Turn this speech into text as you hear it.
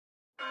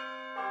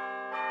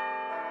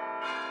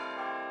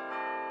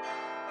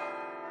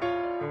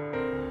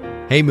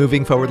Hey,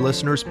 Moving Forward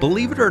listeners,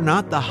 believe it or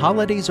not, the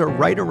holidays are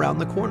right around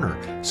the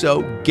corner.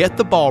 So get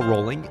the ball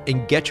rolling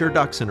and get your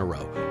ducks in a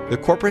row. The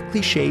Corporate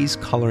Cliches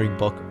coloring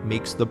book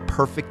makes the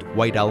perfect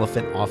white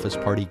elephant office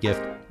party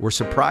gift or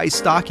surprise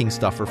stocking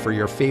stuffer for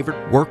your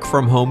favorite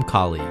work-from-home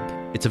colleague.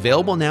 It's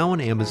available now on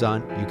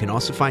Amazon. You can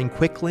also find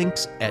quick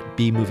links at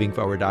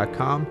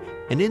bemovingforward.com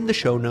and in the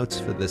show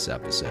notes for this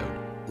episode.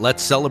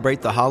 Let's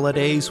celebrate the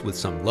holidays with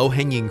some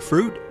low-hanging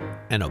fruit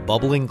and a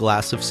bubbling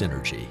glass of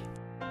synergy.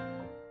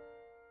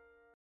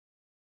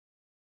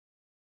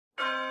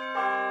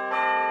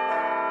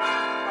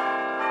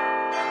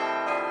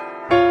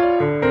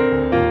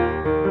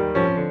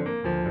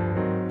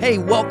 Hey,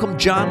 welcome.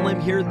 John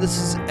Lim here. This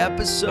is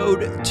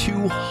episode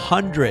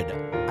 200.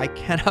 I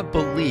cannot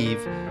believe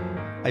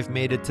I've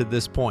made it to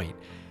this point.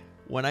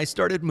 When I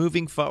started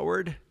Moving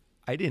Forward,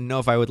 I didn't know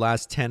if I would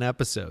last 10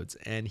 episodes.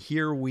 And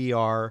here we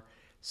are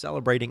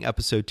celebrating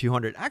episode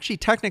 200. Actually,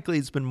 technically,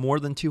 it's been more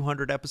than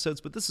 200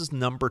 episodes, but this is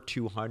number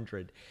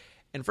 200.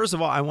 And first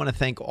of all, I want to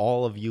thank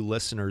all of you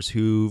listeners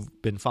who've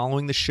been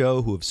following the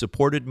show, who have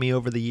supported me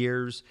over the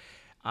years.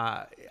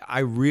 I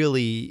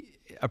really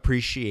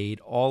appreciate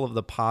all of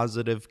the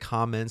positive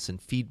comments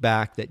and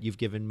feedback that you've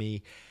given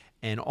me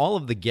and all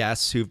of the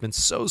guests who've been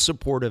so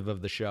supportive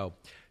of the show.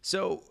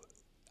 So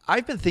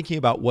I've been thinking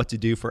about what to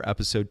do for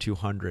episode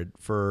 200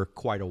 for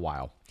quite a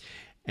while.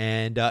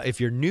 And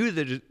if you're new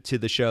to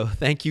the show,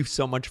 thank you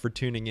so much for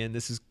tuning in.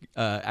 This is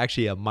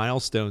actually a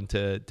milestone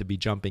to be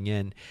jumping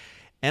in.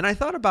 And I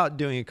thought about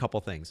doing a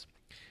couple things.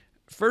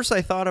 First,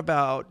 I thought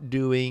about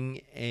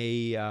doing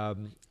a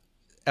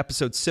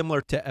episode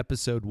similar to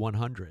episode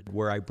 100,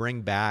 where I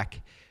bring back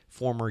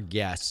former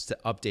guests to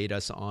update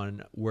us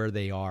on where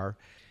they are.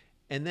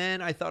 And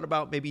then I thought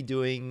about maybe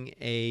doing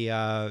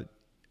a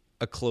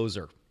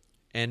closer.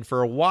 And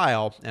for a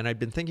while, and I've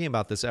been thinking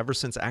about this ever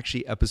since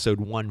actually episode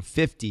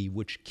 150,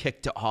 which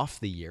kicked off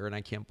the year, and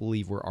I can't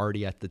believe we're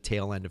already at the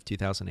tail end of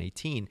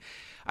 2018,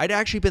 I'd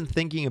actually been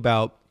thinking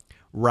about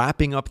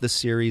wrapping up the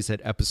series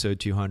at episode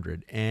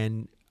 200.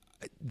 And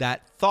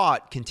that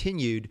thought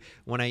continued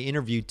when I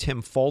interviewed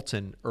Tim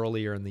Fulton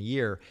earlier in the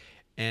year,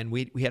 and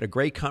we had a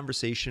great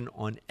conversation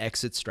on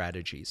exit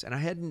strategies. And I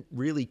hadn't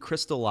really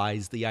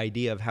crystallized the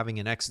idea of having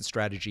an exit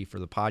strategy for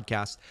the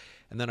podcast.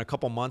 And then a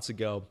couple months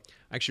ago,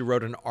 I actually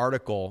wrote an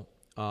article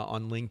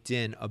on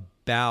LinkedIn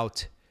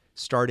about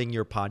starting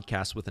your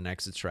podcast with an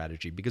exit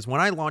strategy. Because when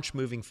I launched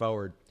Moving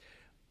Forward,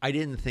 I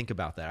didn't think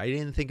about that. I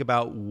didn't think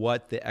about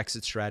what the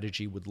exit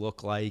strategy would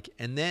look like.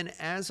 And then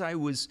as I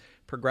was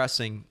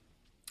progressing,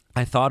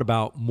 I thought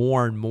about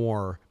more and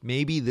more,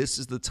 maybe this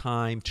is the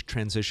time to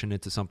transition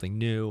into something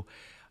new.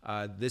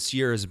 This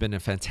year has been a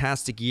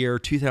fantastic year.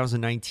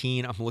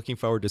 2019, I'm looking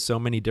forward to so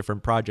many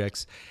different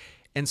projects.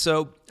 And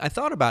so I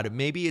thought about it.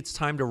 Maybe it's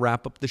time to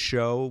wrap up the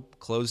show,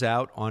 close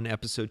out on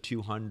episode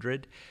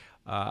 200.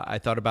 I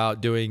thought about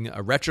doing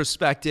a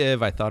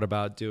retrospective. I thought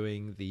about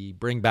doing the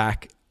bring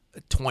back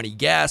 20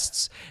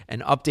 guests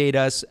and update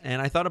us.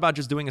 And I thought about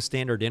just doing a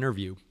standard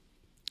interview.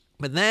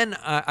 But then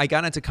I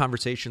got into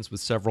conversations with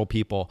several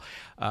people,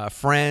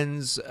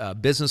 friends,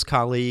 business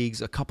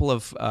colleagues, a couple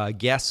of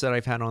guests that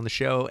I've had on the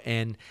show,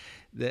 and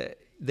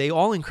they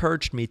all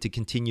encouraged me to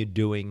continue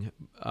doing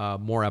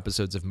more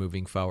episodes of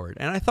Moving Forward.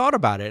 And I thought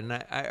about it, and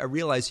I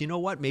realized, you know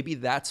what, maybe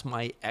that's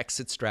my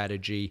exit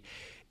strategy,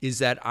 is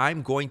that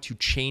I'm going to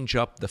change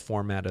up the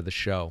format of the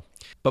show.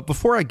 But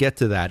before I get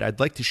to that, I'd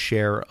like to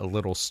share a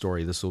little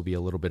story. This will be a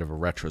little bit of a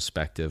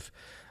retrospective.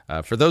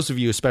 For those of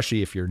you,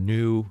 especially if you're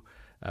new,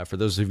 for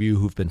those of you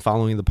who've been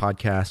following the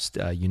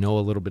podcast, you know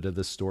a little bit of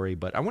this story,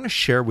 but I want to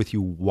share with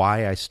you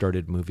why I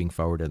started Moving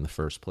Forward in the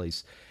first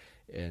place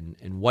and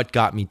what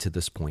got me to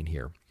this point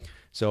here.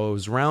 So it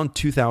was around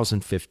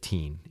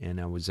 2015,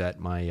 and I was at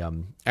my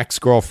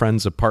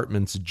ex-girlfriend's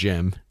apartment's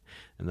gym,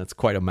 and that's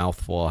quite a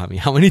mouthful. I mean,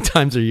 how many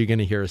times are you going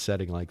to hear a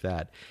setting like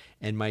that?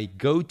 And my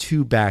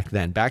go-to back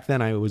then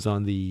I was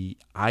on the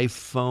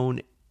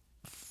iPhone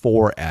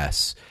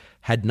 4S,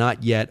 had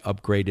not yet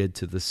upgraded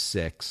to the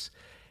 6,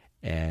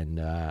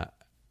 and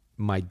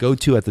my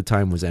go-to at the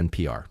time was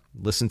NPR.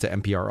 Listened to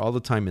NPR all the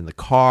time in the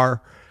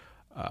car,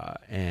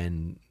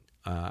 and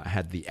I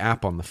had the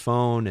app on the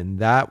phone, and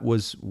that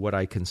was what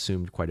I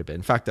consumed quite a bit.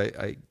 In fact,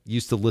 I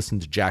used to listen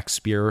to Jack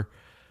Spear,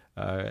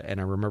 and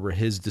I remember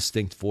his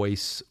distinct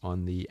voice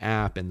on the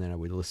app, and then I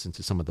would listen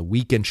to some of the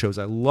weekend shows.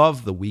 I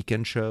love the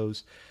weekend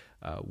shows.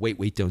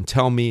 Wait, Don't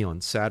Tell Me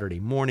on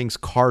Saturday mornings,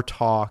 Car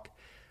Talk.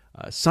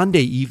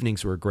 Sunday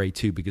evenings were great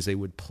too because they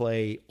would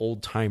play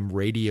old-time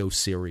radio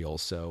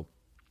serials, so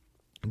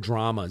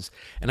dramas.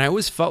 And I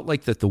always felt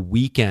like that the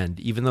weekend,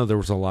 even though there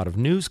was a lot of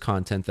news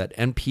content, that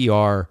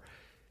NPR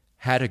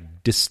had a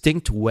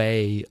distinct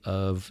way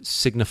of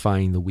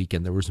signifying the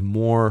weekend. There was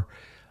more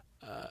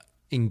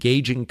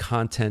engaging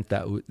content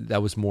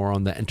that was more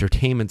on the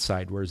entertainment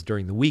side, whereas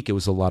during the week it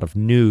was a lot of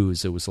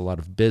news, it was a lot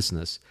of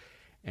business.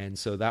 And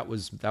so that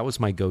was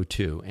my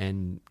go-to.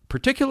 And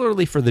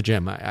particularly for the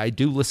gym, I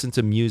do listen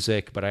to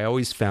music, but I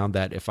always found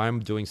that if I'm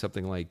doing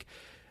something like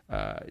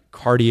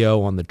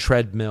cardio on the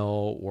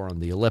treadmill or on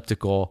the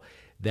elliptical,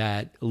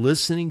 that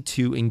listening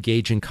to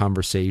engaging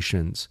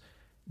conversations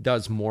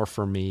does more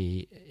for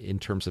me in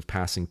terms of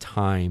passing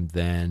time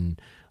than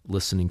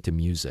listening to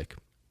music.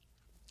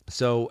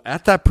 So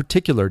at that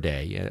particular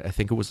day, I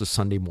think it was a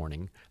Sunday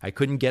morning, I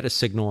couldn't get a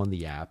signal on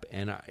the app.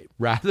 And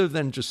rather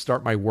than just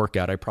start my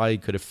workout, I probably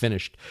could have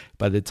finished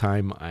by the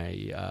time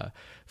I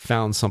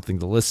found something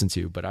to listen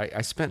to. But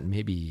I spent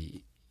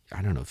maybe,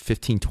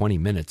 15, 20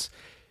 minutes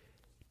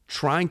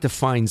trying to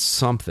find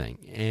something.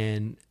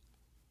 And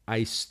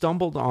I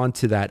stumbled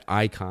onto that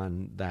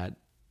icon, that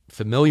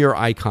familiar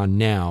icon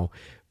now,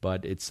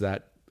 but it's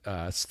that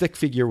stick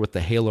figure with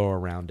the halo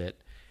around it.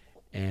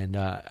 And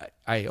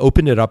I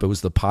opened it up. It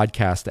was the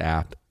podcast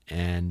app,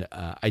 and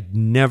I'd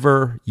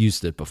never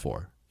used it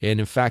before. And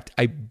in fact,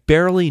 I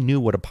barely knew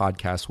what a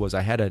podcast was.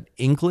 I had an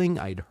inkling.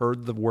 I'd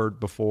heard the word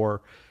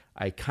before.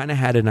 I kind of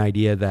had an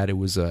idea that it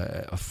was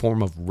a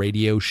form of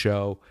radio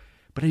show,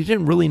 but I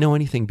didn't really know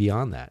anything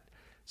beyond that.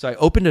 So I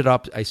opened it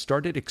up. I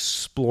started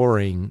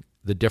exploring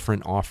the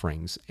different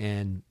offerings.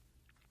 And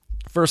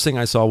first thing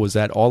I saw was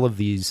that all of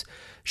these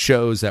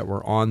shows that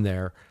were on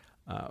there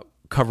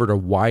covered a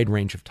wide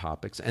range of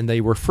topics, and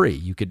they were free.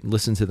 You could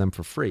listen to them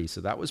for free.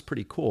 So that was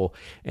pretty cool.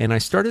 And I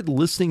started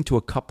listening to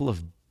a couple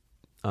of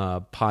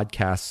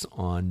podcasts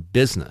on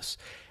business.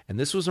 And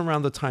this was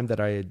around the time that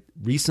I had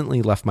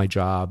recently left my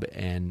job,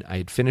 and I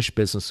had finished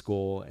business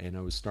school, and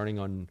I was starting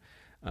on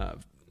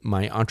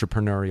my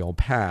entrepreneurial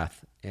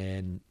path.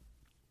 And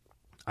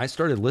I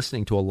started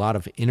listening to a lot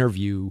of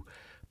interview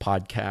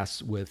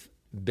podcasts with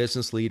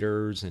business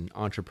leaders and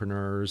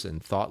entrepreneurs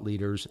and thought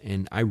leaders,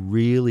 and I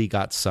really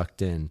got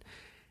sucked in.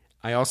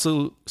 I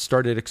also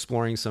started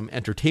exploring some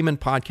entertainment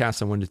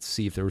podcasts. I wanted to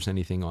see if there was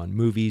anything on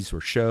movies or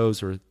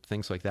shows or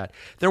things like that.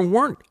 There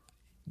weren't,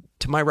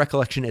 to my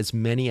recollection, as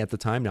many at the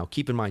time. Now,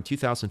 keep in mind,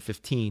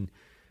 2015,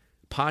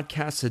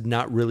 podcasts had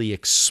not really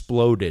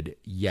exploded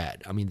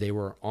yet. I mean, they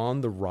were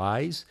on the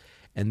rise,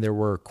 and there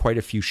were quite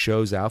a few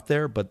shows out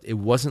there, but it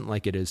wasn't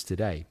like it is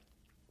today.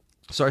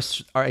 So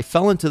I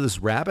fell into this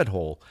rabbit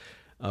hole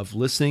of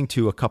listening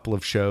to a couple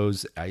of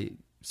shows. I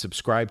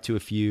subscribed to a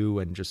few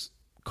and just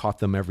caught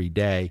them every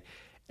day.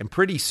 And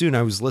pretty soon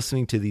I was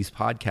listening to these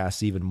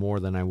podcasts even more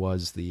than I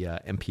was the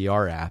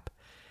NPR app.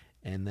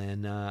 And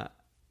then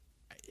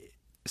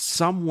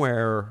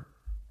somewhere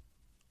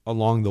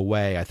along the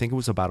way, I think it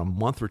was about a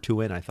month or two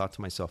in, I thought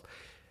to myself,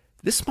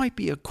 this might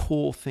be a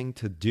cool thing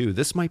to do.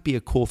 This might be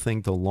a cool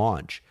thing to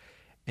launch.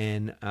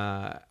 And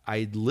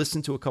I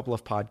listened to a couple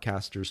of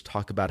podcasters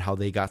talk about how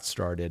they got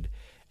started.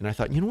 And I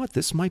thought, you know what,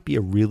 this might be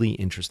a really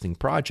interesting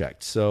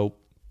project. So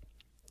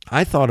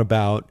I thought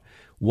about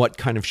what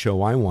kind of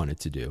show I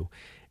wanted to do.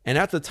 And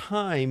at the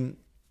time,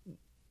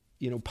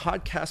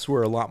 podcasts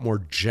were a lot more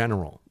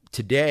general.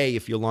 Today,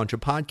 if you launch a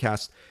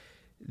podcast,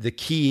 the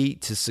key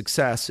to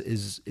success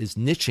is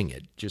niching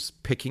it,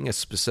 just picking a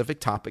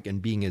specific topic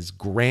and being as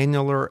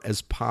granular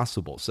as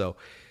possible. So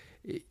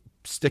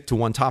stick to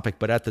one topic.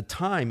 But at the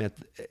time,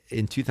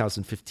 in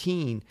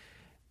 2015,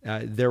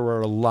 there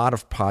were a lot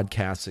of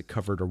podcasts that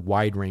covered a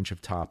wide range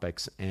of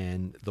topics,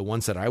 and the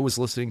ones that I was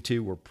listening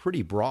to were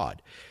pretty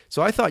broad.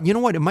 So I thought, you know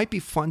what, it might be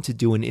fun to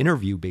do an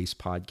interview-based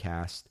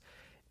podcast,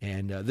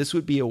 and this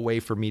would be a way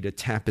for me to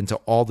tap into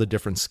all the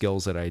different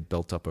skills that I had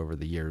built up over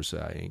the years,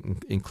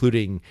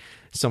 including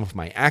some of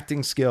my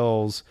acting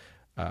skills,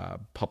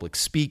 public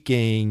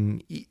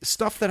speaking,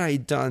 stuff that I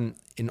had done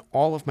in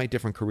all of my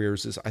different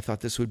careers. I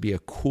thought this would be a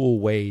cool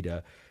way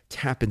to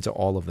tap into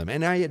all of them.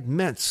 And I had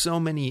met so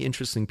many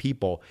interesting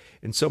people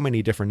in so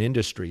many different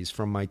industries,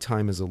 from my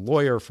time as a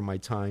lawyer, from my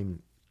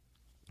time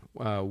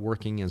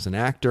working as an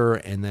actor,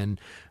 and then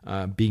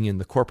being in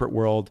the corporate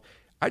world.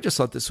 I just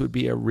thought this would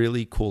be a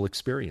really cool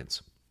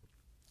experience.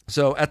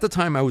 So at the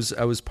time, I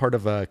was part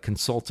of a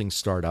consulting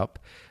startup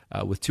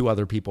with two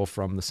other people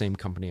from the same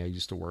company I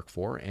used to work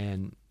for.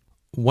 And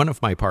one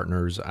of my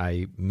partners,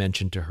 I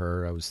mentioned to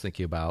her I was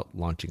thinking about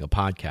launching a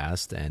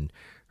podcast, and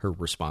her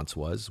response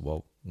was,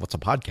 well, what's a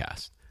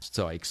podcast?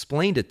 So I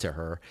explained it to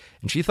her,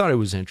 and she thought it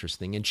was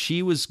interesting. And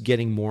she was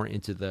getting more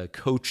into the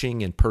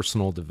coaching and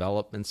personal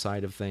development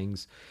side of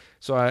things.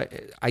 So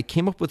I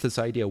came up with this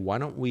idea, why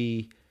don't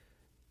we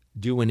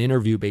do an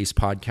interview-based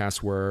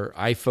podcast where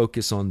I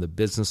focus on the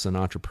business and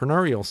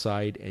entrepreneurial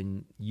side,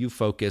 and you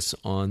focus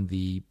on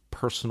the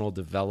personal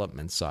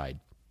development side.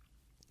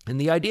 And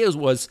the idea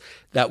was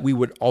that we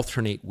would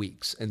alternate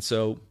weeks. And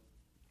so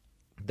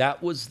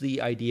that was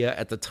the idea.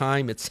 At the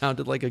time, it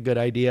sounded like a good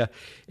idea.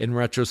 In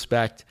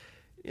retrospect,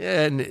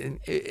 and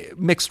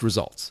mixed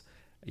results.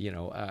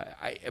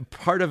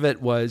 Part of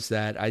it was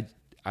that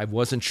I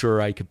wasn't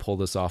sure I could pull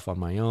this off on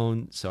my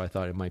own, so I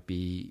thought it might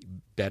be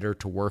better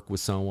to work with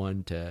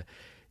someone to,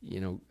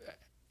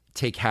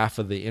 take half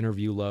of the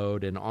interview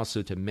load and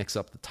also to mix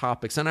up the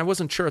topics. And I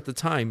wasn't sure at the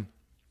time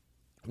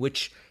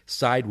which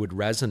side would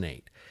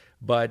resonate.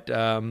 But,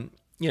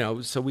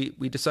 so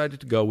we decided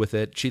to go with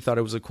it. She thought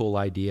it was a cool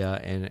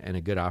idea and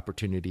a good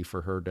opportunity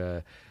for her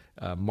to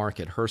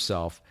market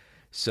herself.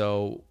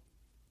 So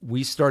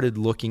we started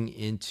looking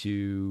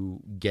into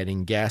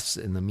getting guests.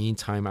 In the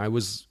meantime, I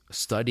was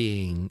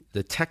studying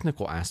the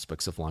technical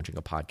aspects of launching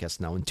a podcast.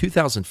 Now, in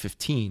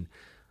 2015,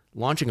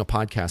 launching a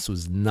podcast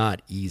was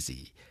not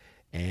easy.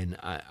 And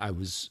I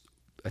was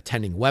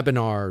attending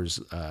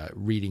webinars,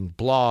 reading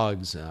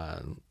blogs,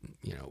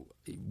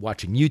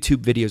 watching YouTube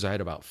videos. I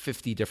had about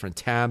 50 different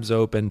tabs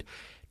opened,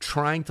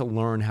 trying to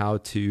learn how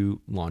to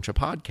launch a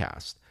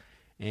podcast.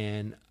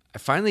 And I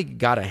finally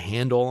got a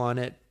handle on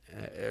it,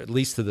 at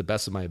least to the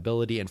best of my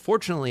ability. And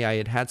fortunately, I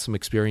had had some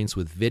experience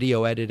with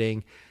video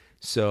editing.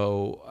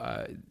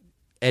 So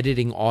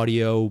editing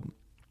audio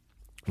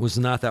was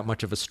not that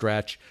much of a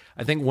stretch.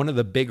 I think one of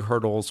the big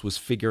hurdles was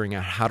figuring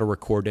out how to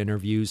record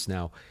interviews.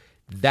 Now,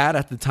 that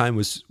at the time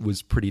was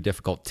pretty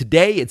difficult.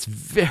 Today, it's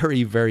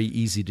very, very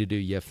easy to do.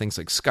 You have things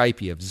like Skype,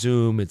 you have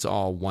Zoom. It's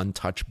all one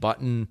touch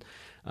button,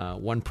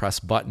 one press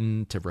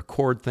button to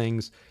record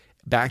things.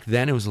 Back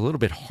then, it was a little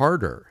bit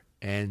harder.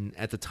 And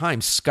at the time,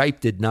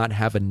 Skype did not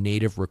have a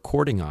native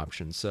recording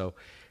option. So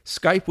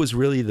Skype was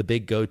really the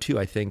big go-to.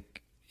 I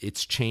think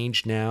it's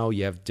changed now.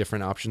 You have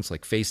different options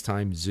like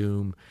FaceTime,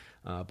 Zoom.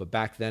 But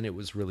back then, it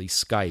was really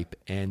Skype.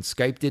 And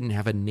Skype didn't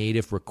have a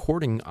native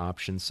recording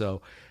option.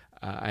 So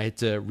I had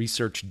to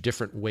research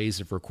different ways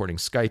of recording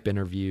Skype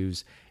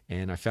interviews.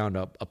 And I found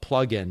a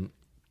plugin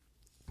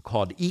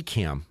called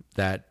Ecamm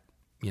that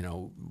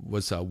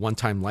was a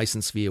one-time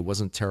license fee. It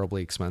wasn't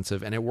terribly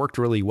expensive, and it worked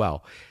really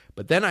well.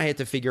 But then I had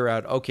to figure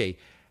out, okay,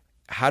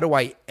 how do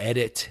I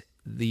edit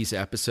these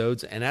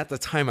episodes? And at the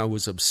time, I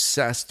was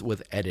obsessed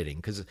with editing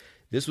because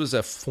this was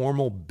a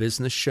formal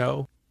business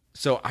show.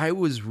 So I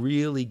was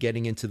really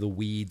getting into the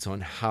weeds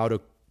on how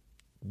to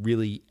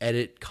really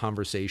edit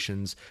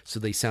conversations so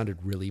they sounded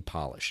really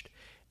polished.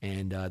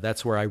 And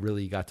that's where I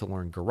really got to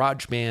learn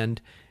GarageBand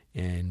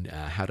and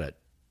how to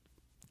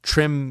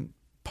trim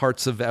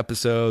parts of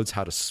episodes,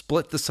 how to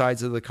split the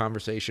sides of the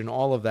conversation,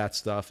 all of that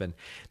stuff. And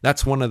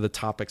that's one of the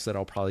topics that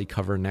I'll probably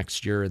cover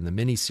next year in the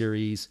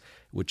mini-series,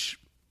 which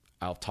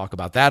I'll talk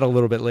about that a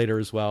little bit later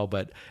as well.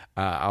 But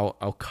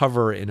I'll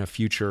cover in a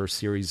future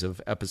series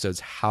of episodes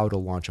how to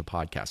launch a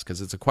podcast,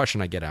 because it's a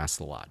question I get asked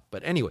a lot.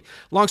 But anyway,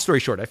 long story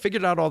short, I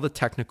figured out all the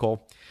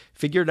technical,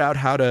 figured out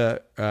how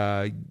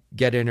to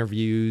get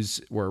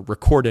interviews, or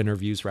record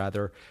interviews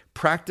rather,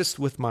 practiced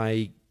with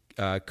my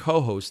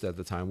co-host at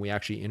the time. We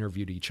actually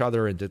interviewed each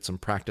other and did some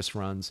practice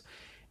runs.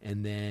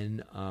 And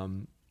then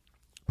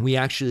we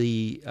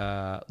actually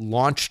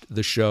launched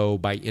the show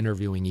by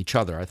interviewing each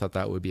other. I thought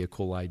that would be a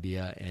cool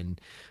idea.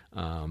 And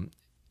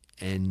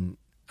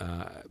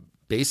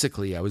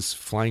basically, I was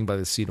flying by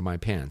the seat of my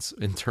pants.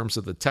 In terms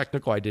of the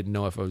technical, I didn't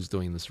know if I was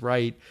doing this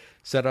right.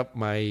 Set up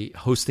my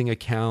hosting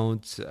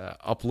account,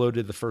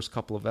 uploaded the first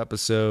couple of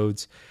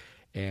episodes.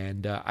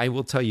 And I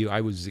will tell you,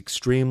 I was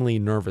extremely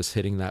nervous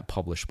hitting that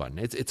publish button.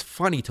 It's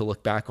funny to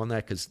look back on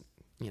that because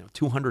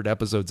 200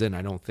 episodes in,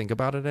 I don't think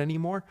about it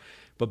anymore.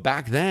 But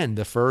back then,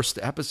 the first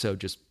episode,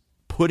 just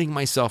putting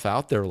myself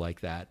out there like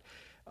that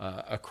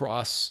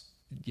across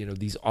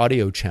these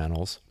audio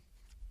channels,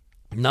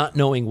 not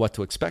knowing what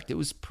to expect, it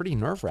was pretty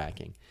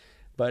nerve-wracking.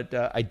 But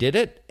I did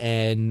it,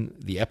 and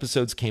the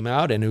episodes came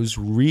out, and it was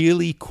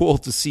really cool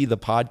to see the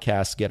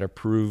podcast get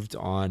approved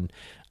on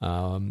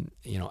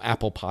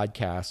Apple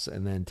Podcasts,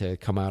 and then to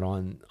come out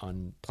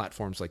on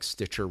platforms like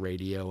Stitcher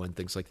Radio and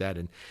things like that.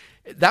 And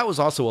that was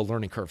also a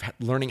learning curve,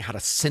 learning how to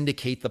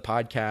syndicate the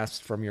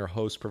podcast from your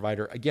host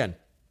provider. Again,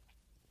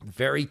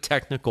 very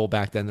technical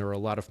back then. There were a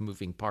lot of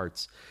moving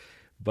parts.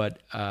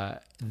 But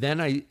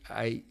then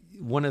I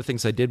one of the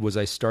things I did was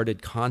I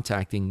started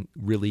contacting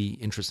really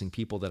interesting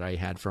people that I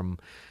had from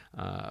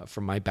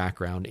my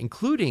background,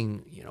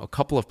 including a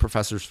couple of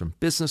professors from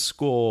business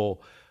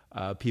school,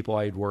 people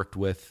I had worked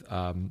with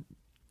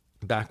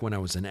back when I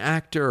was an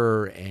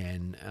actor,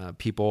 and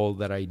people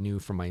that I knew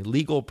from my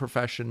legal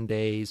profession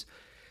days.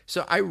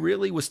 So I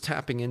really was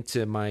tapping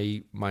into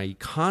my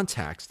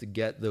contacts to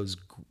get those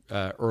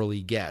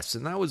early guests.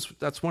 And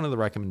that's one of the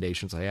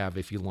recommendations I have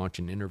if you launch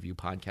an interview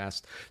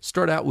podcast.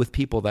 Start out with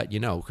people that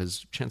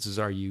because chances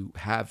are you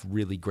have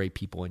really great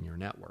people in your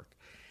network.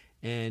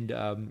 And,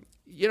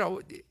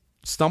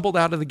 stumbled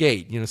out of the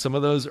gate. Some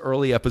of those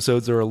early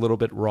episodes are a little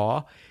bit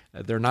raw.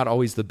 They're not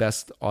always the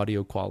best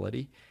audio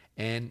quality.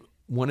 And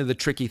one of the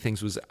tricky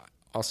things was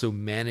also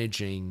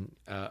managing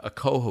a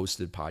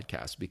co-hosted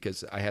podcast,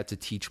 because I had to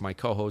teach my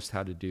co-host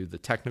how to do the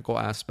technical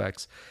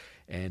aspects.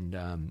 And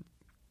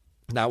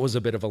that was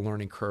a bit of a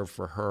learning curve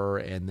for her.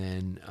 And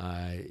then,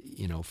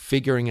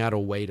 figuring out a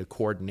way to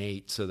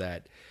coordinate so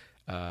that,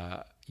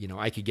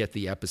 I could get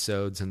the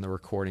episodes and the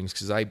recordings,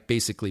 because I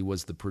basically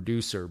was the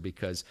producer,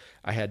 because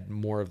I had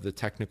more of the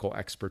technical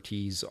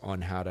expertise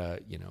on how to,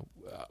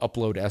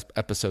 upload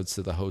episodes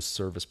to the host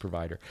service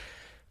provider.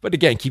 But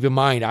again, keep in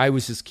mind, I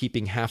was just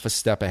keeping half a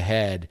step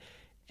ahead,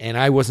 and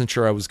I wasn't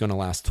sure I was going to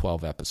last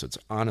 12 episodes.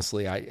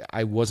 Honestly,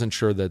 I wasn't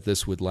sure that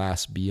this would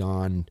last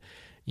beyond,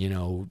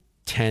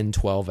 10,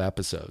 12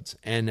 episodes.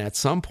 And at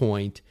some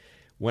point,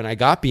 when I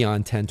got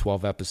beyond 10,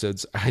 12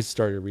 episodes, I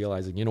started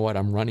realizing,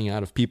 I'm running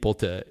out of people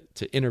to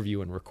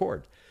interview and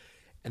record.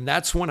 And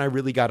that's when I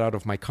really got out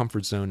of my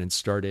comfort zone and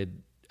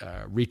started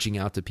reaching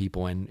out to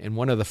people. And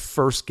one of the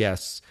first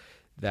guests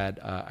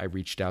that I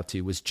reached out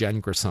to was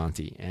Jen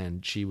Grisanti.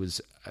 And she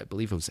was, I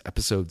believe it was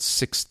episode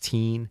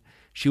 16.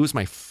 She was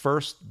my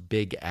first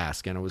big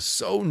ask, and I was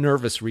so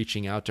nervous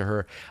reaching out to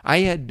her. I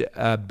had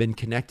been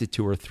connected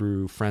to her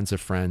through Friends of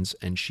Friends,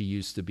 and she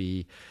used to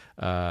be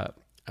a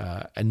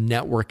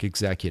network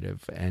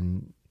executive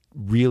and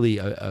really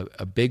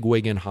a big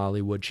wig in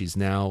Hollywood. She's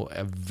now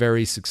a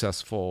very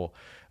successful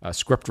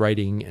script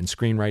writing and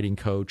screenwriting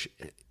coach.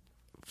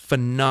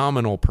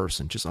 Phenomenal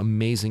person, just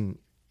amazing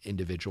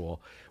individual.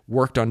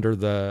 Worked under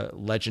the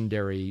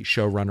legendary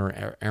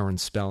showrunner Aaron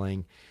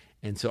Spelling.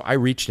 And so I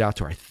reached out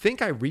to her. I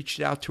think I reached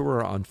out to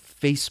her on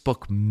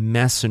Facebook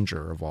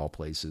Messenger, of all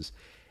places.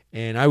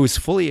 And I was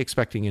fully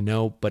expecting a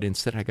no, but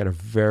instead I got a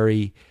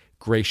very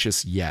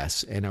gracious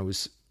yes. And I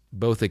was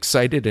both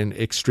excited and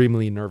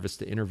extremely nervous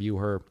to interview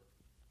her.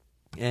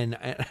 And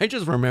I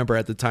just remember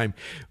at the time,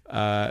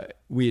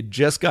 we had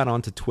just got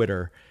onto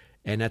Twitter.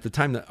 And at the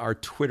time, that our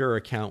Twitter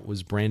account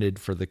was branded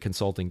for the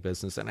consulting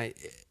business. And I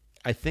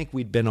think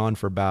we'd been on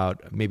for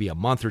about maybe a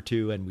month or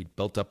two, and we'd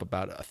built up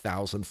about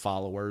 1,000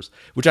 followers,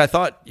 which I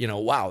thought,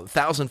 wow,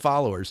 1,000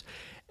 followers.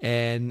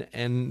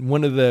 And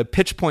one of the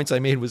pitch points I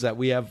made was that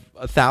we have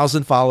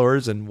 1,000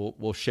 followers, and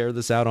we'll share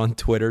this out on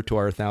Twitter to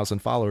our 1,000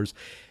 followers.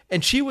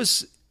 And she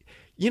was,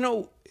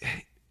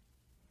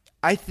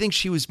 I think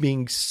she was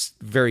being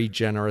very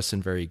generous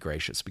and very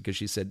gracious, because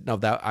she said, no,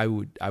 that I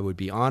would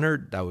be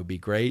honored. That would be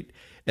great.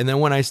 And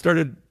then when I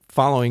started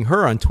following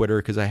her on Twitter,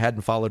 because I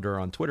hadn't followed her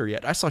on Twitter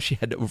yet, I saw she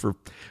had over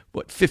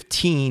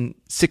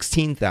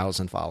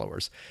 16,000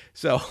 followers.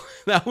 So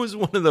that was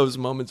one of those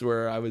moments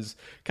where I was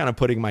kind of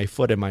putting my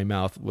foot in my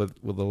mouth with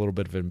a little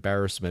bit of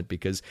embarrassment,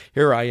 because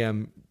here I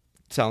am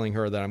telling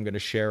her that I'm going to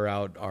share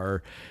out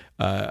our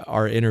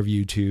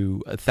interview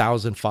to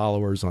 1,000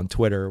 followers on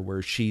Twitter,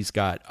 where she's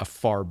got a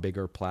far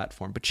bigger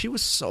platform. But she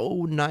was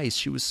so nice.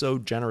 She was so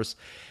generous.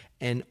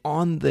 And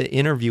on the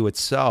interview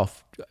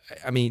itself,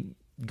 I mean,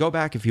 go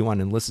back if you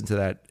want and listen to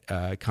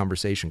that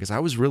conversation, because I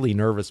was really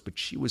nervous, but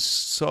she was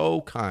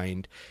so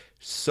kind,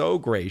 so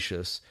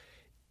gracious.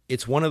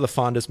 It's one of the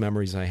fondest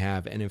memories I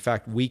have. And in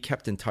fact, we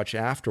kept in touch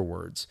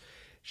afterwards.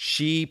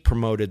 She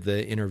promoted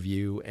the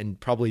interview and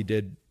probably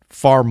did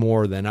far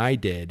more than I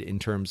did in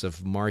terms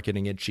of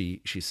marketing it.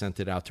 She sent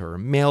it out to her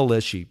mail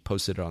list. She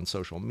posted it on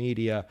social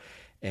media.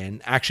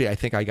 And actually, I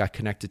think I got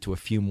connected to a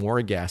few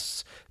more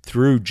guests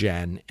through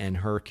Jen and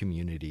her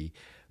community.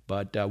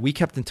 But we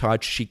kept in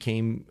touch. She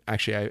came,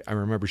 actually, I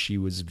remember she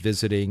was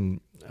visiting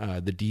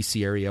the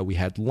DC area. We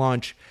had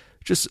lunch,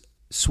 just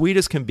sweet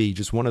as can be,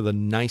 just one of the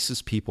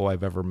nicest people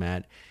I've ever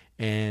met.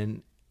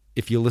 And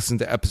if you listen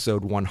to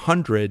episode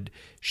 100,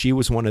 she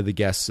was one of the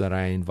guests that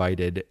I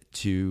invited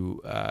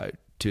to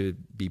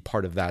be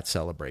part of that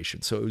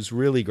celebration. So it was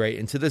really great.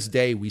 And to this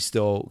day, we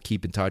still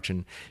keep in touch,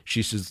 and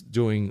she's just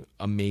doing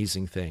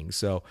amazing things.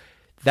 So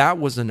that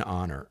was an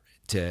honor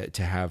to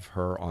have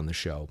her on the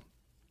show.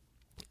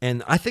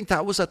 And I think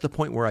that was at the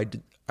point where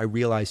I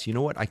realized, you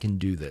know what, I can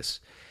do this,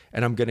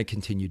 and I'm going to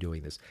continue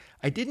doing this.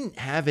 I didn't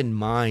have in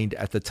mind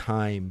at the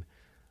time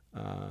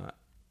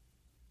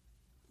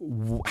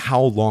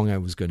how long I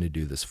was going to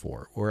do this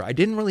for, or I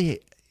didn't really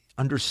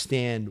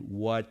understand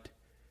what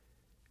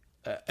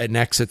an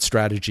exit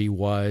strategy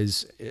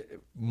was,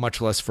 much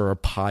less for a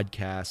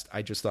podcast.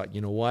 I just thought, you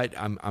know what,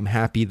 I'm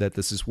happy that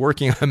this is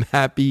working. I'm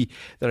happy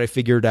that I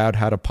figured out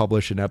how to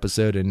publish an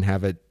episode and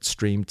have it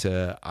streamed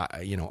to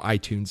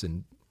iTunes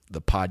and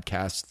the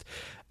podcast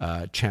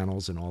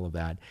channels and all of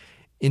that.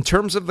 In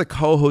terms of the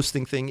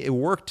co-hosting thing, it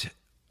worked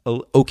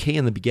okay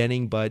in the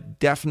beginning, but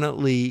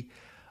definitely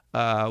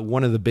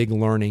one of the big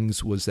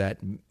learnings was that,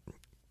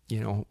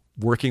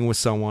 working with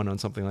someone on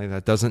something like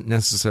that doesn't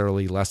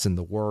necessarily lessen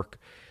the work.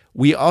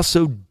 We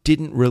also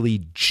didn't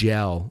really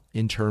gel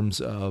in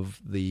terms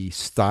of the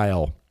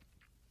style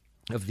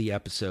of the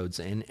episodes.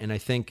 And I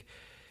think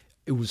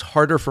it was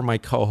harder for my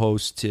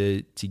co-host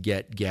to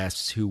get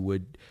guests who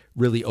would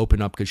really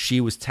open up, because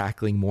she was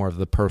tackling more of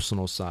the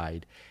personal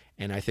side.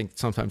 And I think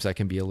sometimes that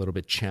can be a little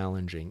bit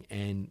challenging.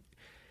 And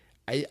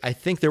I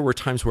think there were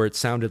times where it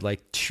sounded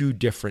like two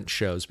different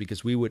shows,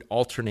 because we would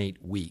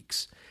alternate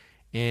weeks.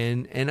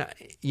 And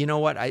you know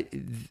what?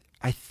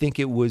 I think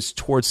it was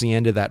towards the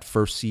end of that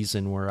first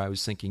season where I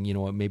was thinking, you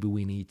know what, maybe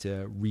we need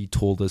to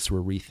retool this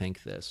or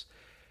rethink this.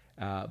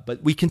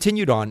 But we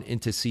continued on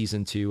into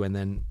season 2. And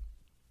then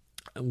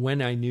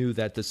when I knew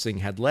that this thing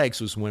had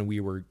legs was when we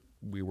were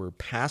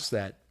past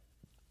that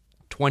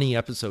 20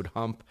 episode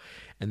hump.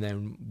 And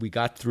then we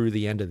got through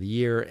the end of the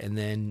year, and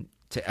then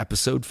to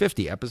episode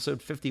 50.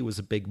 Episode 50 was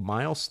a big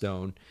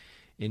milestone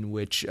in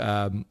which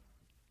a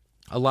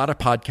lot of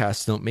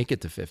podcasts don't make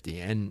it to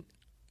 50. And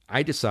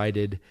I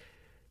decided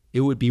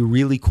it would be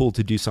really cool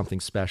to do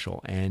something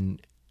special.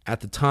 And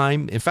at the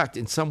time, in fact,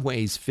 in some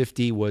ways,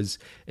 50 was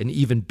an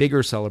even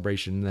bigger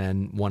celebration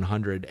than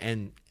 100,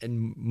 and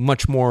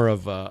much more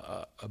of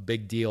a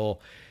big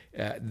deal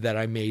that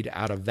I made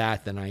out of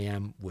that than I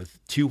am with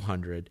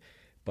 200.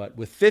 But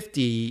with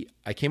 50,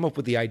 I came up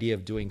with the idea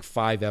of doing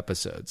 5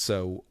 episodes.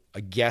 So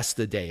a guest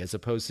a day, as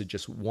opposed to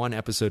just 1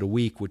 episode a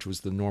week, which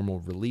was the normal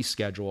release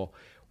schedule,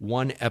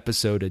 1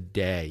 episode a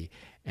day.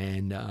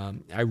 And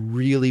I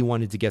really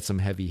wanted to get some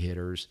heavy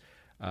hitters.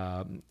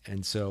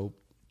 And so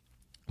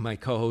my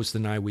co-host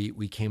and I,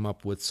 we came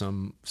up with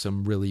some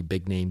really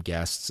big name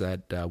guests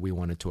that we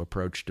wanted to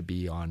approach to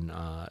be on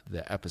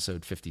the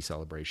episode 50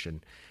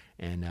 celebration.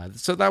 And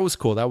so that was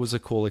cool. That was a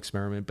cool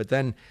experiment. But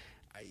then,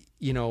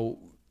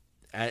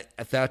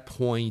 at that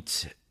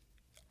point,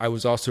 I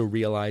was also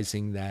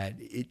realizing that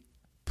it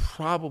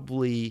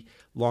probably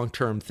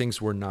long-term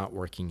things were not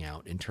working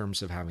out in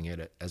terms of having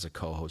it as a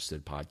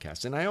co-hosted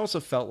podcast. And I also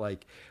felt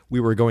like we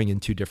were going in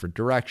 2 different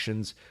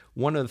directions.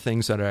 One of the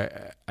things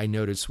that I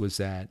noticed was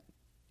that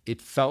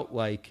it felt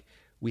like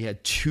we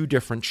had 2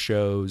 different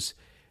shows.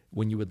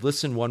 When you would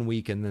listen one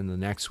week and then the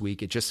next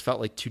week, it just felt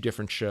like 2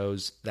 different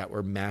shows that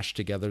were mashed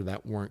together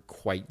that weren't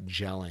quite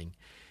gelling.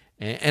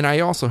 And I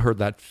also heard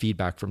that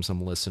feedback from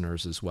some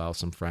listeners as well,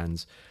 some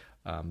friends.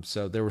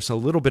 So there was a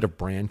little bit of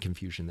brand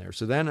confusion there.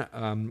 So then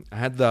I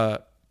had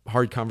the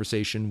hard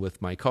conversation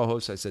with my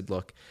co-host. I said,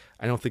 look,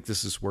 I don't think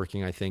this is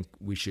working. I think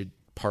we should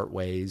part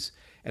ways.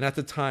 And at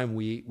the time,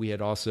 we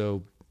had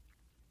also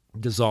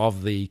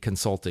dissolved the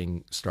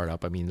consulting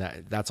startup. I mean,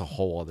 that's a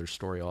whole other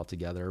story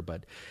altogether.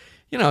 But,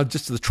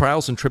 just the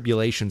trials and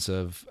tribulations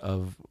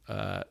of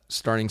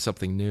starting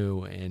something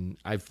new. And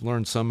I've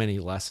learned so many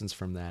lessons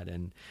from that.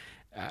 And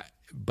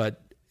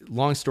but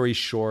long story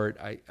short,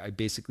 I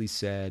basically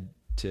said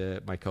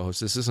to my co-host,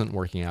 this isn't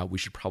working out. We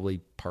should probably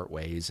part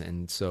ways.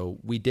 And so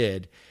we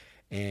did.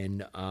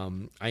 And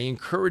I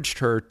encouraged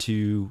her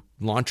to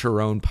launch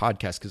her own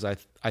podcast because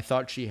I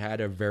thought she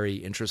had a very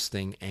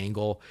interesting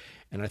angle,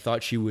 and I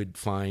thought she would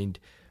find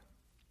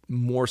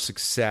more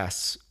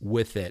success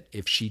with it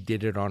if she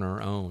did it on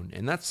her own.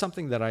 And that's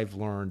something that I've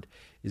learned,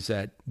 is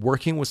that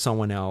working with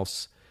someone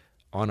else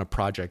on a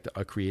project,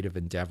 a creative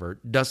endeavor,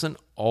 doesn't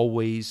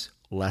always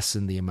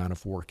lessen the amount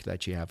of work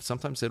that you have.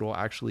 Sometimes it will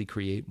actually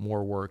create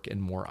more work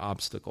and more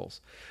obstacles.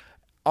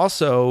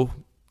 Also,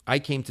 I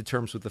came to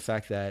terms with the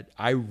fact that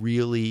I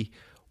really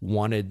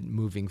wanted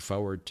moving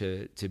forward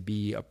to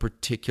be a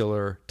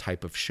particular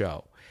type of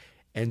show.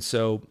 And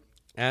so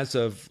as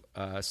of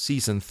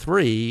season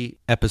 3,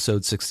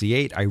 episode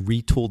 68, I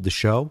retooled the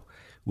show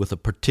with a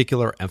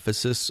particular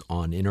emphasis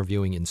on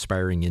interviewing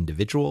inspiring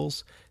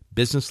individuals,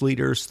 business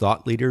leaders,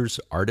 thought leaders,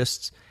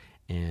 artists,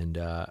 and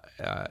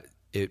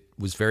it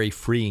was very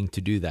freeing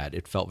to do that.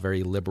 It felt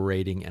very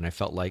liberating, and I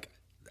felt like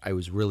I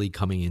was really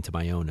coming into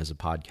my own as a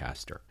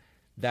podcaster.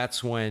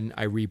 That's when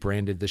I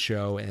rebranded the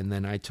show, and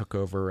then I took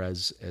over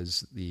as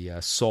the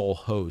sole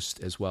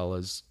host, as well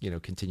as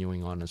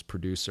continuing on as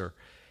producer,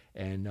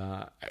 and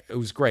it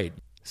was great.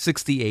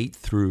 68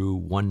 through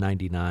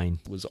 199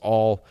 was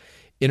all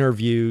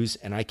interviews,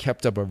 and I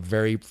kept up a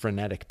very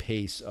frenetic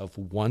pace of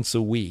once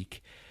a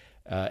week,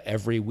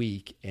 every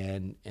week,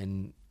 and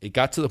it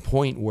got to the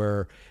point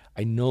where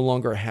I no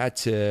longer had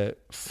to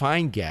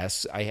find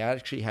guests. I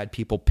actually had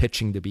people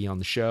pitching to be on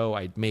the show.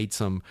 I'd made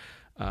some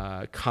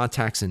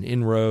contacts and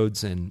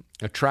inroads and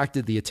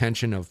attracted the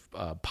attention of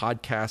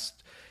podcast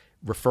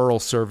referral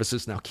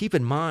services. Now, keep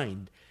in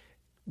mind,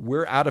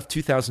 we're out of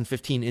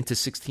 2015 into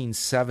 16,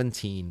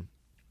 17,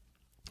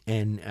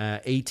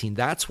 and 18.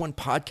 That's when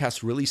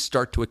podcasts really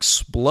start to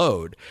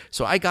explode.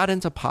 So I got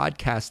into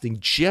podcasting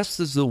just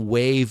as the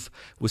wave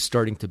was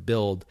starting to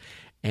build.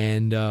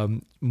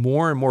 And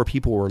more and more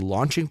people were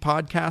launching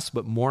podcasts,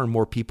 but more and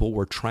more people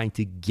were trying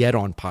to get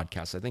on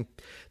podcasts. I think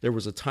there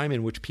was a time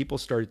in which people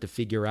started to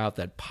figure out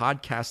that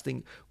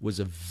podcasting was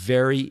a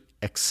very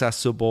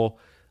accessible,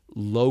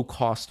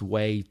 low-cost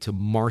way to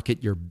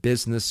market your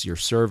business, your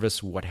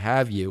service, what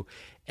have you.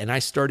 And I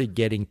started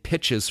getting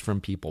pitches from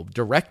people,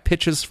 direct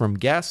pitches from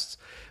guests,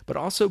 but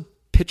also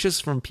pitches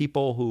from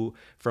people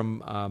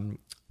from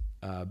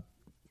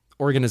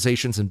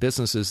organizations and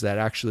businesses that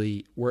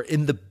actually were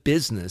in the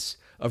business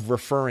of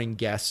referring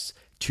guests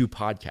to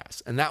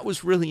podcasts. And that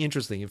was really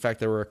interesting. In fact,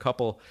 there were a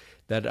couple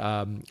that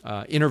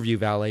Interview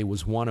Valet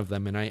was one of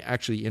them. And I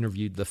actually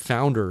interviewed the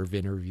founder of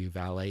Interview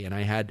Valet, and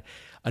I had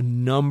a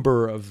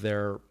number of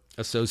their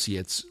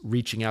associates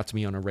reaching out to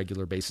me on a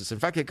regular basis. In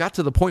fact, it got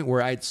to the point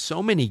where I had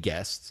so many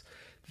guests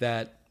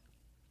that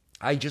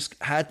I just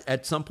had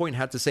at some point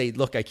had to say,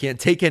 look, I can't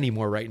take any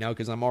more right now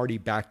because I'm already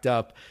backed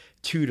up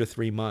 2 to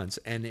 3 months.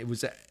 And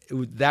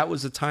that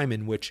was a time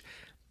in which,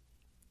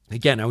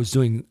 again, I was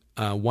doing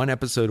 1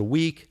 episode a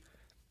week.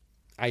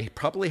 I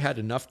probably had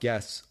enough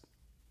guests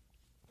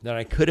that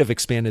I could have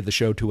expanded the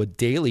show to a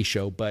daily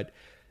show, but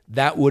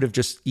that would have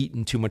just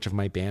eaten too much of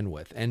my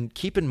bandwidth. And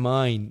keep in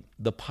mind,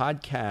 the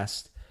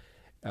podcast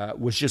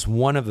was just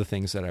one of the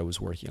things that I was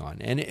working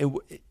on. And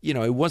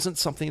it wasn't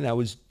something that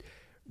was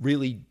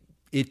really,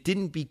 it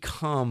didn't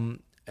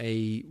become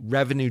a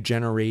revenue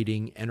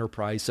generating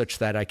enterprise such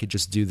that I could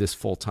just do this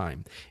full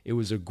time. It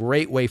was a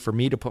great way for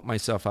me to put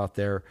myself out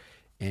there,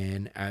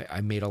 and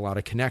I made a lot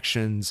of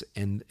connections,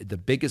 and the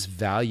biggest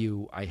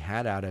value I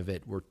had out of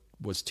it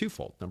was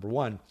twofold. Number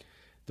one,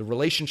 the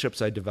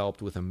relationships I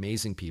developed with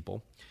amazing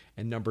people,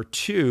 and number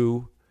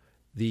two,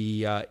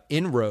 the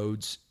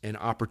inroads and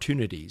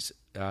opportunities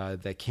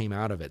that came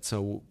out of it.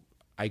 So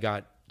I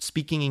got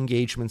speaking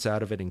engagements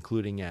out of it,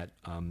 including at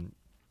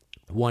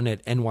one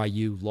at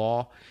NYU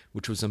Law,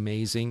 which was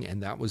amazing,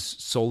 and that was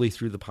solely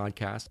through the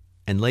podcast.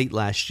 And late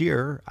last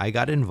year, I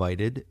got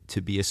invited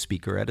to be a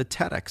speaker at a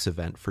TEDx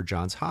event for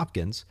Johns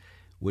Hopkins,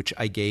 which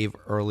I gave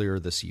earlier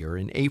this year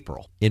in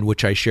April, in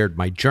which I shared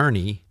my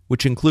journey,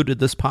 which included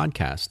this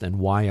podcast and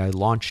why I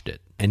launched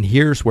it. And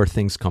here's where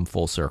things come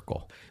full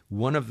circle.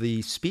 One of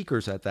the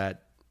speakers at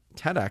that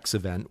TEDx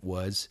event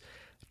was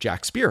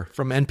Jack Speer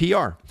from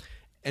NPR.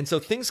 And so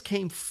things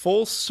came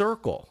full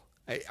circle.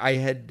 I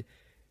had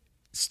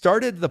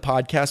started the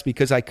podcast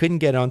because I couldn't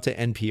get onto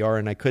NPR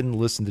and I couldn't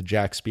listen to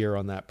Jack Speer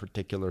on that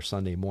particular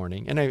Sunday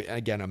morning. And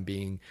I'm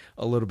being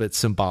a little bit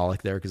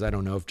symbolic there because I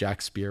don't know if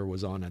Jack Speer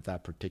was on at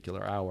that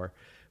particular hour.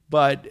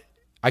 But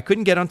I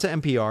couldn't get onto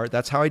NPR.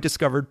 That's how I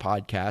discovered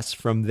podcasts.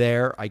 From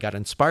there, I got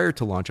inspired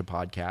to launch a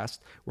podcast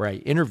where I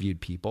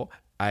interviewed people.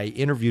 I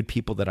interviewed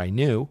people that I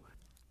knew.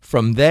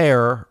 From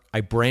there,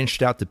 I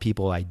branched out to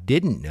people I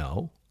didn't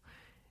know.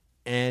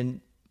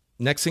 And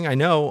next thing I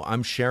know,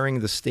 I'm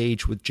sharing the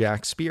stage with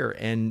Jack Speer,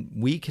 and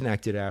we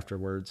connected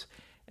afterwards,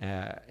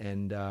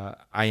 and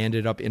I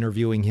ended up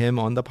interviewing him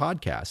on the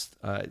podcast,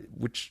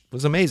 which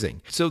was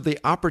amazing. So the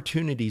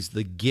opportunities,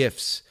 the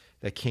gifts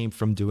that came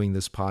from doing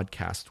this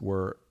podcast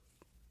were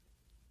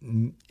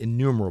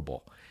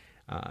innumerable,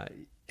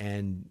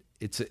 and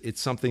it's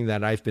something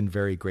that I've been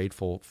very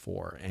grateful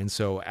for. And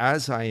so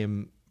as I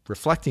am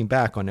reflecting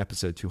back on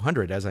episode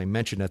 200, as I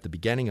mentioned at the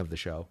beginning of the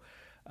show,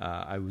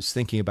 I was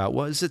thinking about,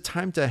 well, is it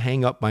time to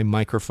hang up my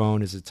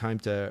microphone? Is it time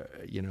to,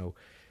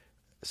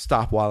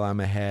 stop while I'm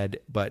ahead?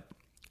 But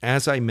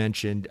as I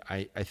mentioned,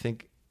 I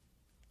think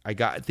I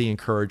got the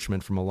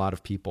encouragement from a lot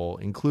of people,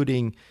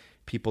 including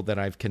people that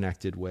I've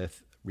connected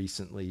with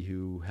recently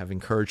who have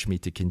encouraged me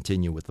to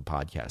continue with the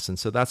podcast. And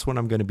so that's what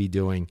I'm going to be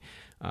doing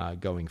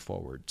going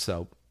forward.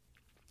 So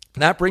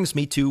that brings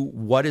me to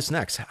what is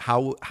next.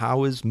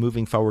 How is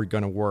Moving Forward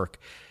going to work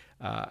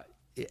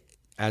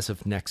as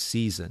of next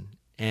season?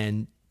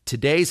 And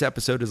today's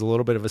episode is a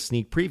little bit of a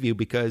sneak preview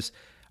because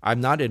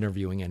I'm not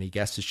interviewing any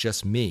guests. It's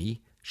just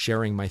me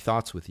sharing my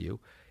thoughts with you.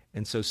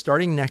 And so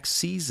starting next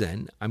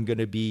season, I'm going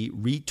to be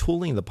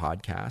retooling the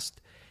podcast.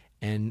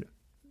 And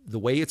the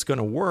way it's going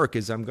to work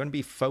is I'm going to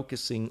be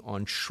focusing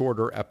on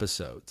shorter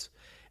episodes.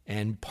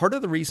 And part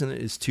of the reason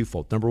is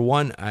twofold. Number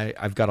one,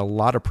 I've got a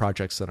lot of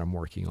projects that I'm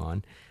working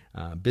on,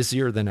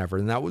 busier than ever.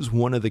 And that was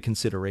one of the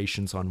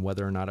considerations on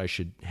whether or not I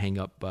should hang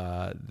up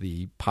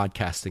the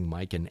podcasting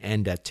mic and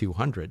end at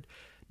 200.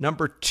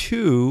 Number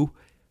two,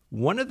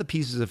 one of the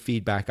pieces of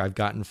feedback I've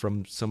gotten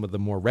from some of the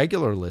more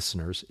regular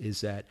listeners is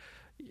that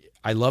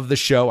I love the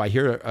show. I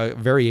hear a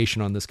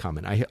variation on this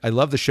comment. I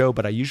love the show,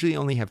 but I usually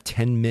only have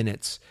 10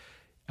 minutes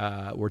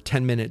or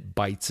 10-minute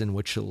bites in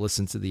which to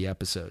listen to the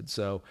episode.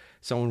 So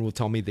someone will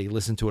tell me they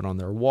listen to it on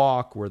their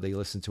walk or they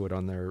listen to it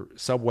on their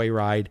subway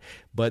ride,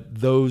 but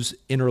those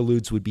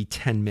interludes would be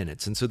 10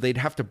 minutes. And so they'd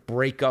have to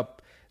break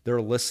up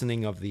their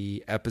listening of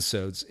the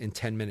episodes in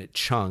 10-minute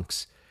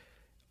chunks,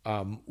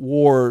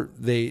 or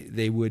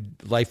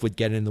life would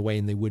get in the way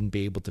and they wouldn't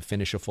be able to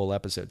finish a full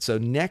episode. So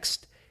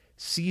next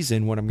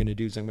season, what I'm going to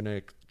do is I'm going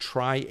to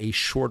try a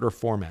shorter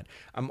format.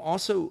 I'm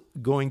also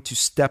going to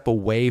step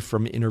away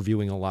from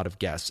interviewing a lot of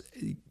guests.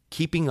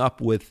 Keeping up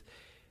with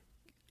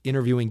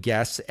interviewing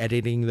guests,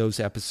 editing those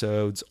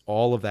episodes,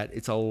 all of that,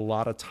 it's a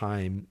lot of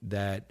time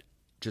that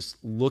just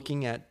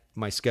looking at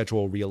my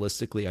schedule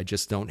realistically, I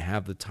just don't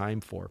have the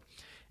time for.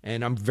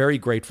 And I'm very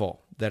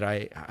grateful that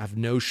I have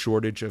no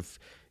shortage of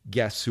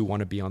guests who want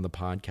to be on the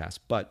podcast,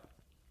 but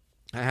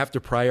I have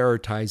to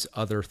prioritize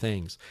other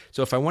things.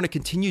 So if I want to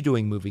continue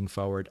doing Moving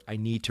Forward, I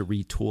need to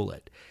retool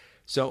it.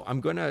 So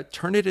I'm going to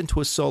turn it into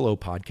a solo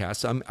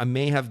podcast. I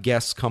may have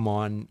guests come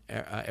on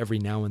every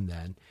now and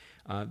then.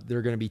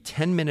 They're going to be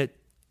 10-minute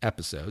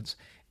episodes,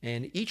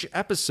 and each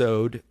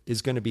episode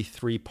is going to be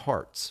 3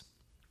 parts.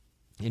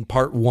 In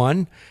part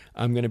 1,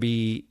 I'm going to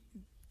be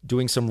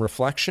doing some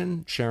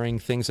reflection, sharing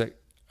things that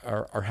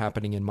are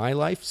happening in my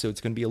life. So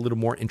it's going to be a little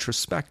more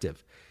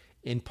introspective.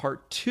 In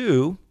part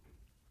 2,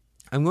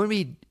 I'm going to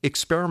be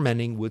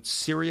experimenting with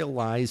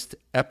serialized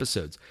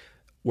episodes,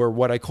 where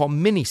what I call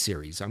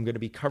mini-series. I'm going to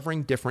be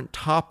covering different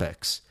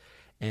topics.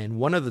 And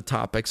one of the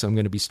topics I'm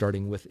going to be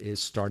starting with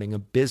is starting a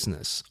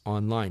business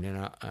online.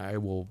 And I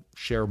will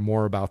share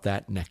more about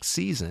that next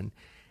season.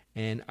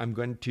 And I'm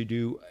going to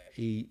do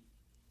a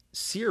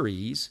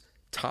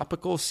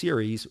topical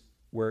series,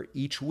 where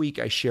each week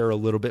I share a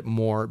little bit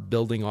more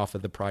building off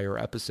of the prior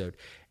episode.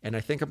 And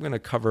I think I'm going to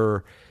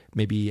cover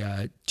maybe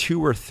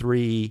 2 or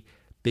 3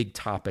 big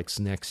topics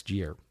next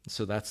year.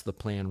 So that's the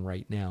plan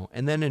right now.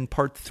 And then in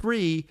part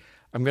 3,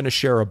 I'm going to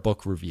share a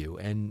book review.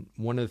 And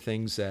one of the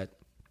things that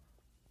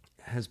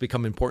has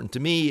become important to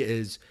me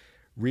is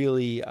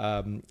really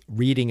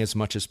reading as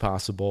much as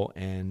possible.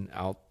 And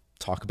I'll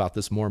talk about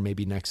this more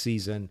maybe next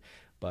season,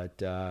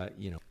 but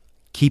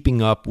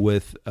keeping up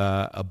with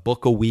a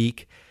book a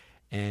week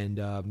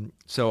And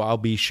so I'll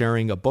be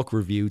sharing a book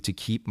review to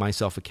keep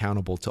myself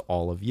accountable to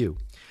all of you.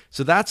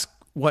 So that's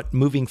what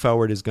moving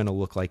forward is going to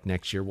look like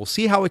next year. We'll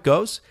see how it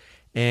goes.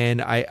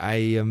 And I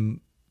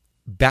am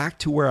back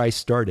to where I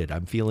started.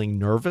 I'm feeling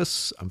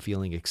nervous. I'm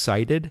feeling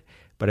excited.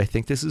 But I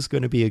think this is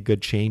going to be a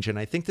good change. And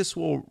I think this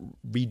will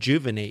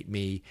rejuvenate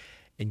me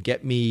and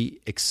get me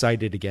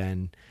excited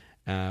again,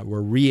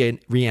 or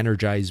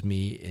re-energize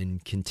me in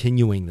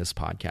continuing this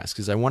podcast,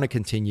 because I want to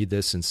continue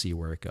this and see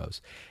where it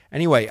goes.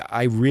 Anyway,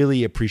 I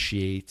really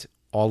appreciate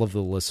all of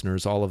the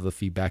listeners, all of the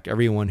feedback,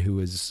 everyone who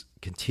has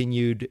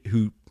continued,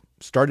 who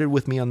started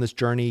with me on this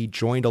journey,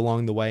 joined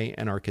along the way,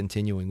 and are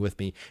continuing with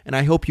me. And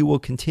I hope you will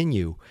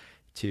continue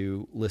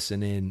to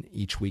listen in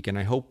each week. And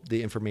I hope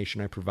the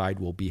information I provide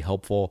will be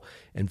helpful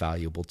and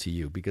valuable to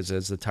you, because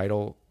as the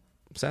title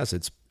says,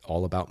 it's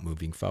all about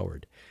moving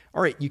forward.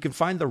 All right, you can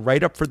find the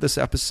write-up for this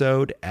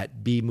episode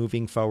at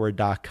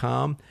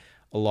bemovingforward.com,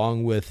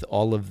 along with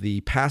all of the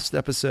past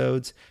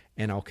episodes,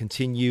 and I'll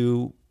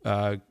continue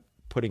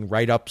putting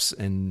write-ups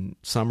and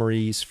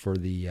summaries for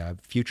the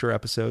future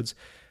episodes.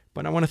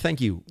 But I want to thank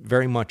you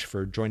very much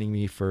for joining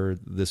me for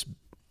this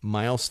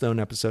milestone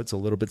episode. It's a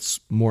little bit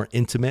more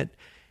intimate,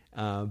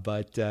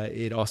 but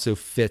it also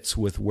fits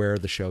with where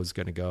the show is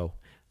going to go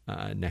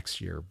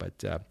next year.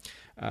 But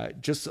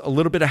just a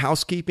little bit of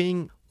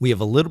housekeeping. We have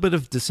a little bit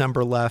of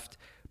December left,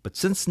 but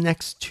since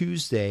next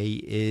Tuesday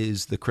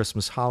is the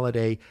Christmas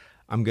holiday,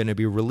 I'm going to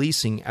be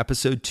releasing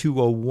episode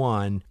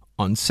 201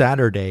 on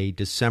Saturday,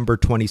 December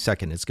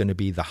 22nd. It's going to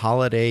be the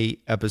holiday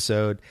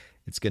episode.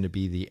 It's going to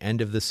be the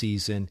end of the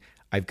season.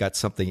 I've got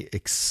something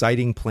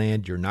exciting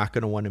planned. You're not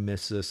going to want to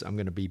miss this. I'm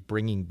going to be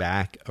bringing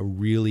back a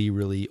really,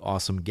 really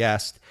awesome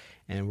guest,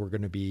 and we're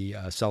going to be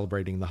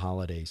celebrating the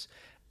holidays.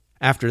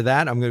 After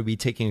that, I'm going to be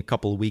taking a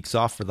couple of weeks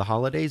off for the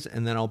holidays,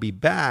 and then I'll be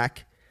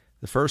back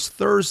the first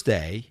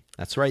Thursday.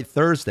 That's right,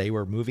 Thursday.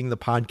 We're moving the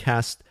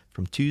podcast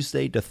from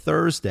Tuesday to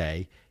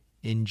Thursday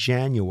in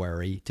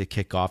January to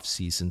kick off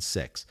season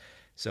 6.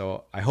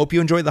 So I hope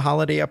you enjoyed the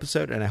holiday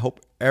episode, and I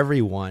hope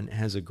everyone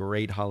has a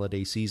great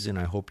holiday season.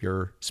 I hope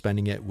you're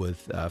spending it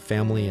with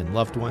family and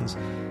loved ones,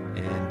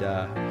 and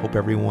hope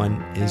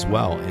everyone is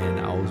well, and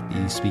I'll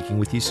be speaking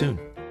with you soon.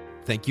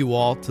 Thank you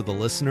all to the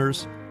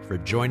listeners for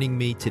joining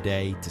me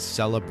today to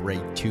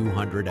celebrate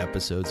 200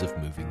 episodes of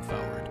Moving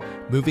Forward.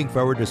 Moving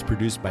Forward is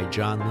produced by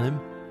John Lim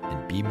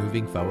and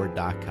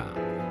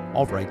bemovingforward.com.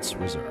 All rights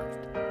reserved.